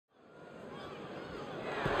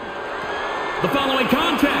The following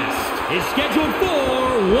contest is scheduled for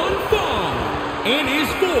one fall and is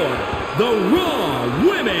for the Raw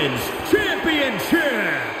Women's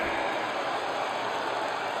Championship.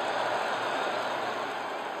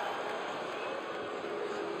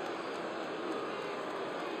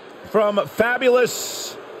 From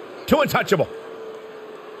fabulous to untouchable.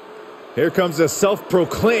 Here comes a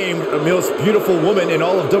self-proclaimed most beautiful woman in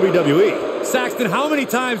all of WWE. Saxton, how many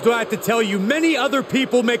times do I have to tell you many other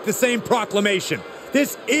people make the same proclamation?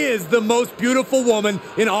 This is the most beautiful woman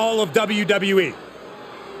in all of WWE.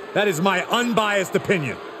 That is my unbiased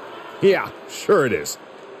opinion. Yeah, sure it is.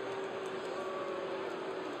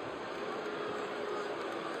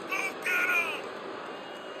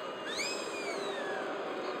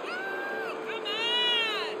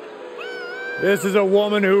 This is a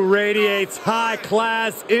woman who radiates high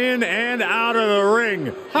class in and out of the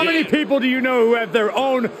ring. How many people do you know who have their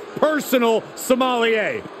own personal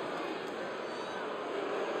sommelier?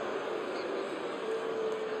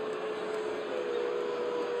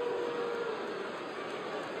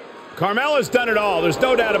 Carmella's done it all. There's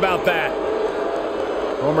no doubt about that.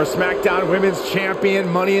 Former SmackDown Women's Champion,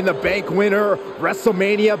 Money in the Bank winner,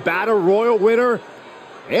 WrestleMania Battle Royal winner,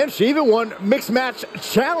 and she even won Mixed Match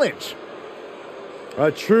Challenge. A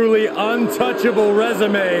truly untouchable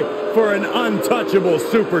resume for an untouchable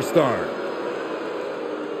superstar.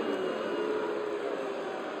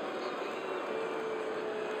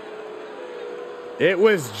 It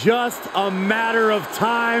was just a matter of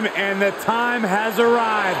time, and the time has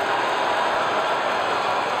arrived.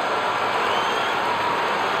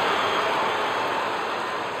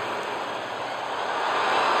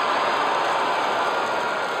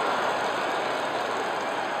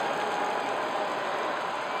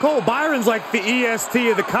 Cole Byron's like the EST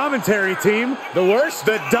of the commentary team. The worst?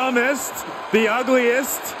 The dumbest, the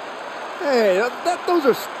ugliest. Hey, those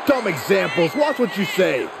are dumb examples. Watch what you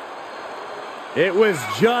say. It was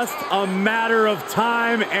just a matter of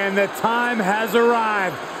time, and the time has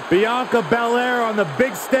arrived. Bianca Belair on the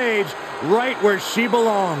big stage, right where she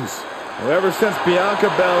belongs. Well, ever since Bianca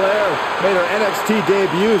Belair made her NXT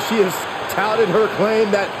debut, she has touted her claim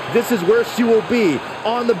that this is where she will be,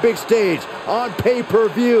 on the big stage, on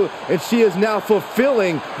pay-per-view, and she is now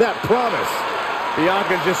fulfilling that promise.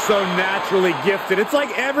 Bianca's just so naturally gifted. It's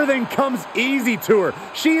like everything comes easy to her.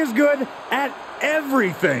 She is good at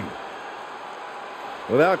everything.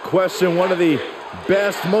 Without question, one of the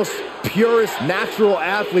best, most purest natural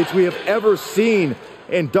athletes we have ever seen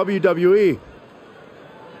in WWE.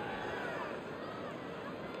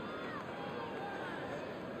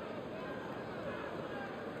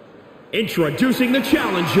 Introducing the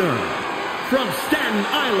challenger from Staten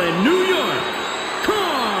Island, New York,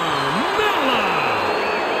 Carmella.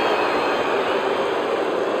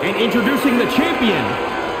 And introducing the champion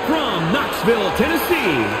from Knoxville,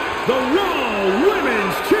 Tennessee, the Raw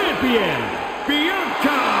Women's Champion,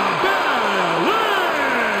 Bianca Belair.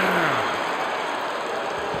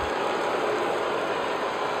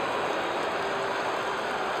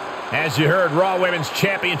 As you heard, Raw Women's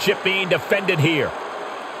Championship being defended here.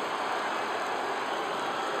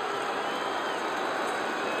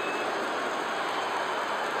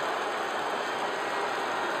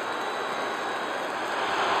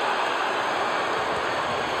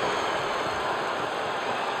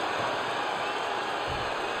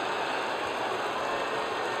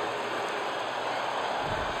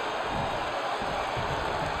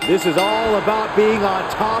 This is all about being on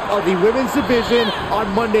top of the women's division on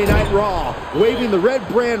Monday Night Raw, waving the red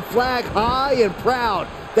brand flag high and proud.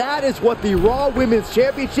 That is what the Raw Women's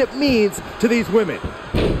Championship means to these women.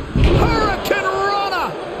 Hurricane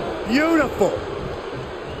Rana! Beautiful.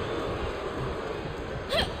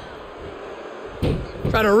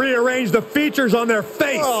 Trying to rearrange the features on their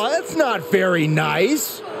face. Oh, that's not very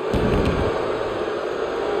nice.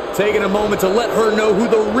 Taking a moment to let her know who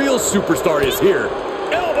the real superstar is here.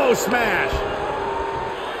 Elbow smash.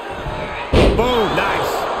 Boom.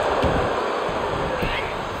 Nice.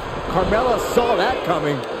 Carmella saw that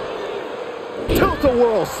coming.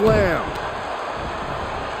 Tilt-a-whirl slam.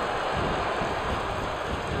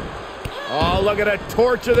 Oh, look at her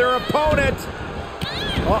torture their opponent.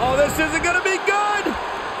 Uh-oh, this isn't going to be good.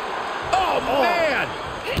 Oh, man.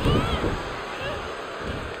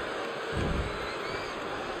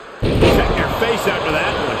 Check your face after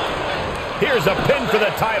that one. Here's a pin for the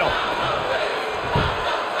title.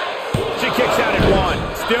 She kicks out at one.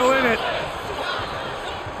 Still in it.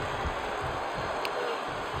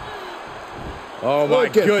 Oh, my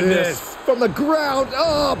Look at goodness. this. From the ground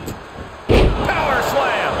up. Power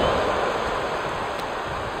slam.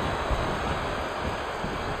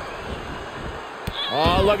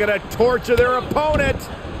 Oh, look at her torture their opponent.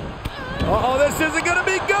 Uh-oh, this isn't going to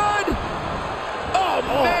be good. Oh,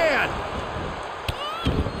 man.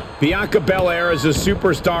 Bianca Belair is a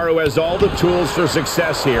superstar who has all the tools for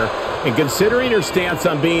success here. And considering her stance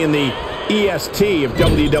on being the EST of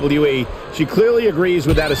WWE, she clearly agrees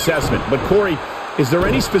with that assessment. But Corey, is there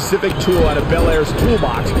any specific tool out of Belair's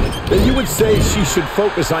toolbox that you would say she should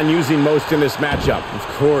focus on using most in this matchup? Of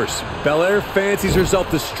course. Belair fancies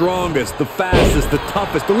herself the strongest, the fastest, the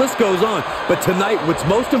toughest. The list goes on. But tonight, what's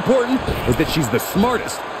most important is that she's the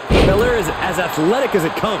smartest. Belair is as athletic as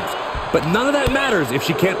it comes. But none of that matters if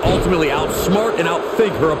she can't ultimately outsmart and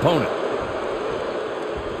outthink her opponent.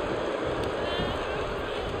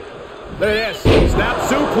 Look at this. Snap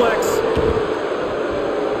suplex.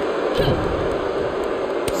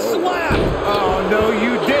 Slap. Oh, no,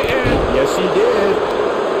 you didn't. Yes, she did.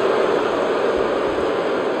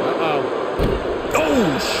 Uh-oh.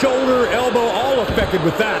 Oh, shoulder, elbow, all affected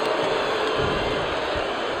with that.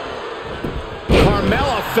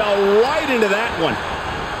 Carmella fell right into that one.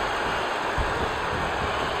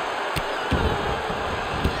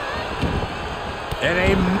 And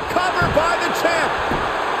a cover by the champ.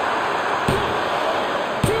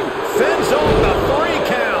 Sends on the 3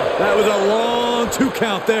 count. That was a long 2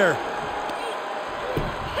 count there.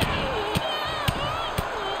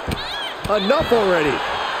 Enough already.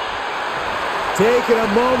 Taking a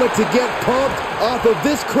moment to get pumped off of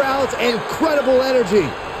this crowd's incredible energy.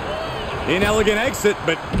 Inelegant exit,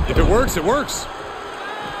 but if it works, it works.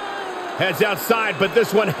 Heads outside, but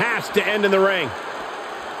this one has to end in the ring.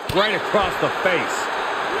 Right across the face.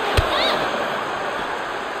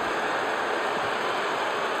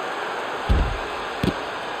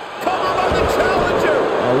 Cover by the challenger.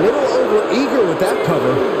 A little over-eager with that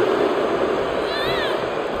cover.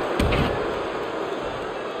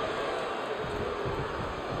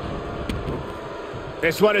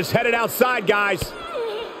 This one is headed outside, guys.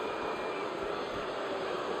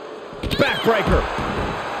 Backbreaker.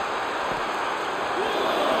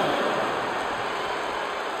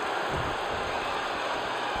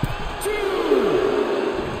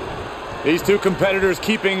 These two competitors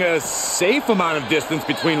keeping a safe amount of distance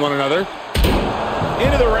between one another.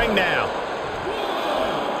 Into the ring now.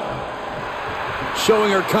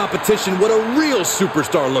 Showing her competition what a real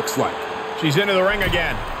superstar looks like. She's into the ring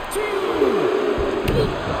again.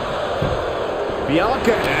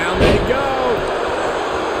 Bianca. Down they go.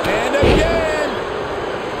 And again.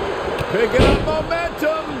 Picking up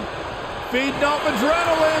momentum. Feeding off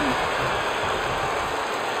adrenaline.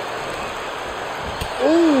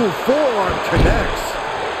 Ooh, forearm connects.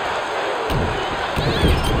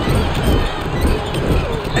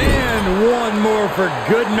 And one more for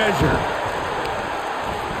good measure.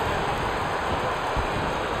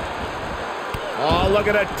 Oh, look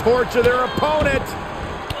at her torture their opponent.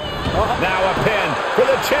 Now a pin for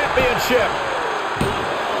the championship.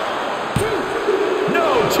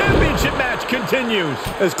 No, championship match continues.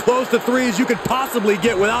 As close to 3 as you could possibly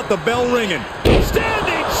get without the bell ringing.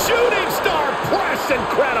 Standing shooting star press,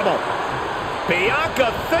 incredible.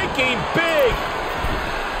 Bianca thinking big.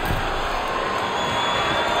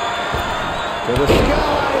 To the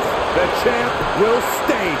skies. The champ will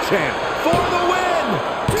stay champ. For the win.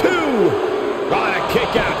 2. On a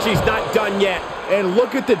kick out. She's not done yet. And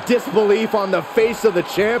look at the disbelief on the face of the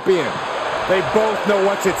champion. They both know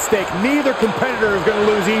what's at stake. Neither competitor is going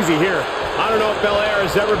to lose easy here. I don't know if Belair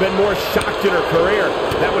has ever been more shocked in her career.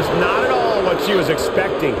 That was not at all what she was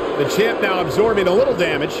expecting. The champ now absorbing a little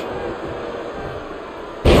damage.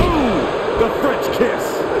 Ooh, the French kiss.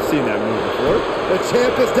 I've seen that move before. The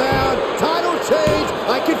champ is down. Title change.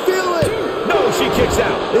 I can feel it. No, she kicks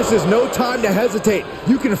out. This is no time to hesitate.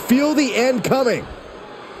 You can feel the end coming.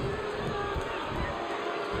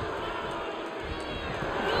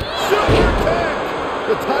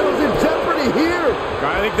 The title's in jeopardy here.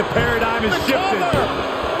 I think the paradigm is shifting.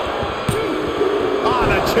 Ah,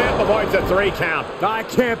 the champ avoids a 3 count. I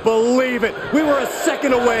can't believe it. We were a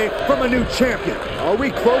second away from a new champion. Are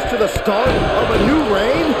we close to the start of a new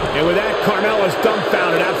reign? And with that, Carmella's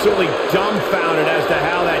dumbfounded, absolutely dumbfounded as to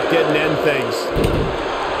how that didn't end things.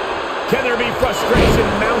 Can there be frustration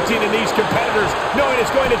mounting in these competitors, knowing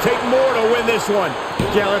it's going to take more to win this one?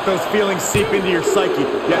 You can't let those feelings seep into your psyche.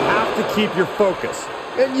 You have to keep your focus.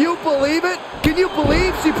 And you believe it? Can you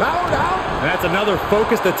believe she powered out? And that's another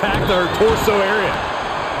focused attack to her torso area.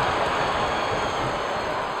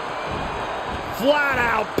 Flat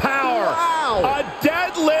out power. Wow. A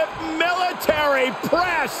deadlift military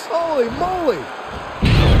press. Holy moly.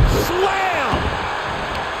 Slam.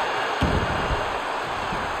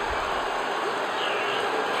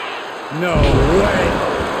 No way.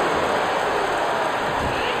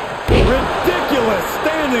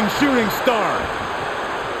 outstanding shooting star.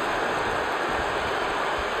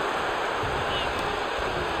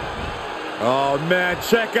 Oh, man,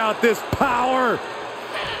 check out this power.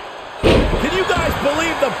 Can you guys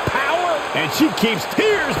believe the power? And she keeps,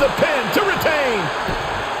 here's the pin to retain.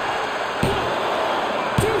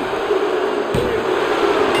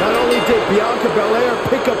 Not only did Bianca Belair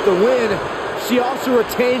pick up the win, she also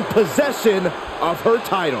retained possession of her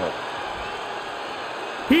title.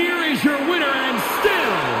 Here is your winner and still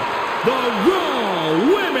the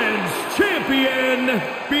Raw Women's Champion,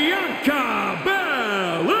 Bianca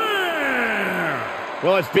Belair.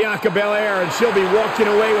 Well, it's Bianca Belair, and she'll be walking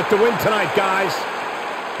away with the win tonight, guys.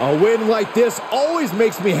 A win like this always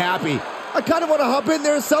makes me happy. I kind of want to hop in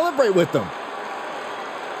there and celebrate with them.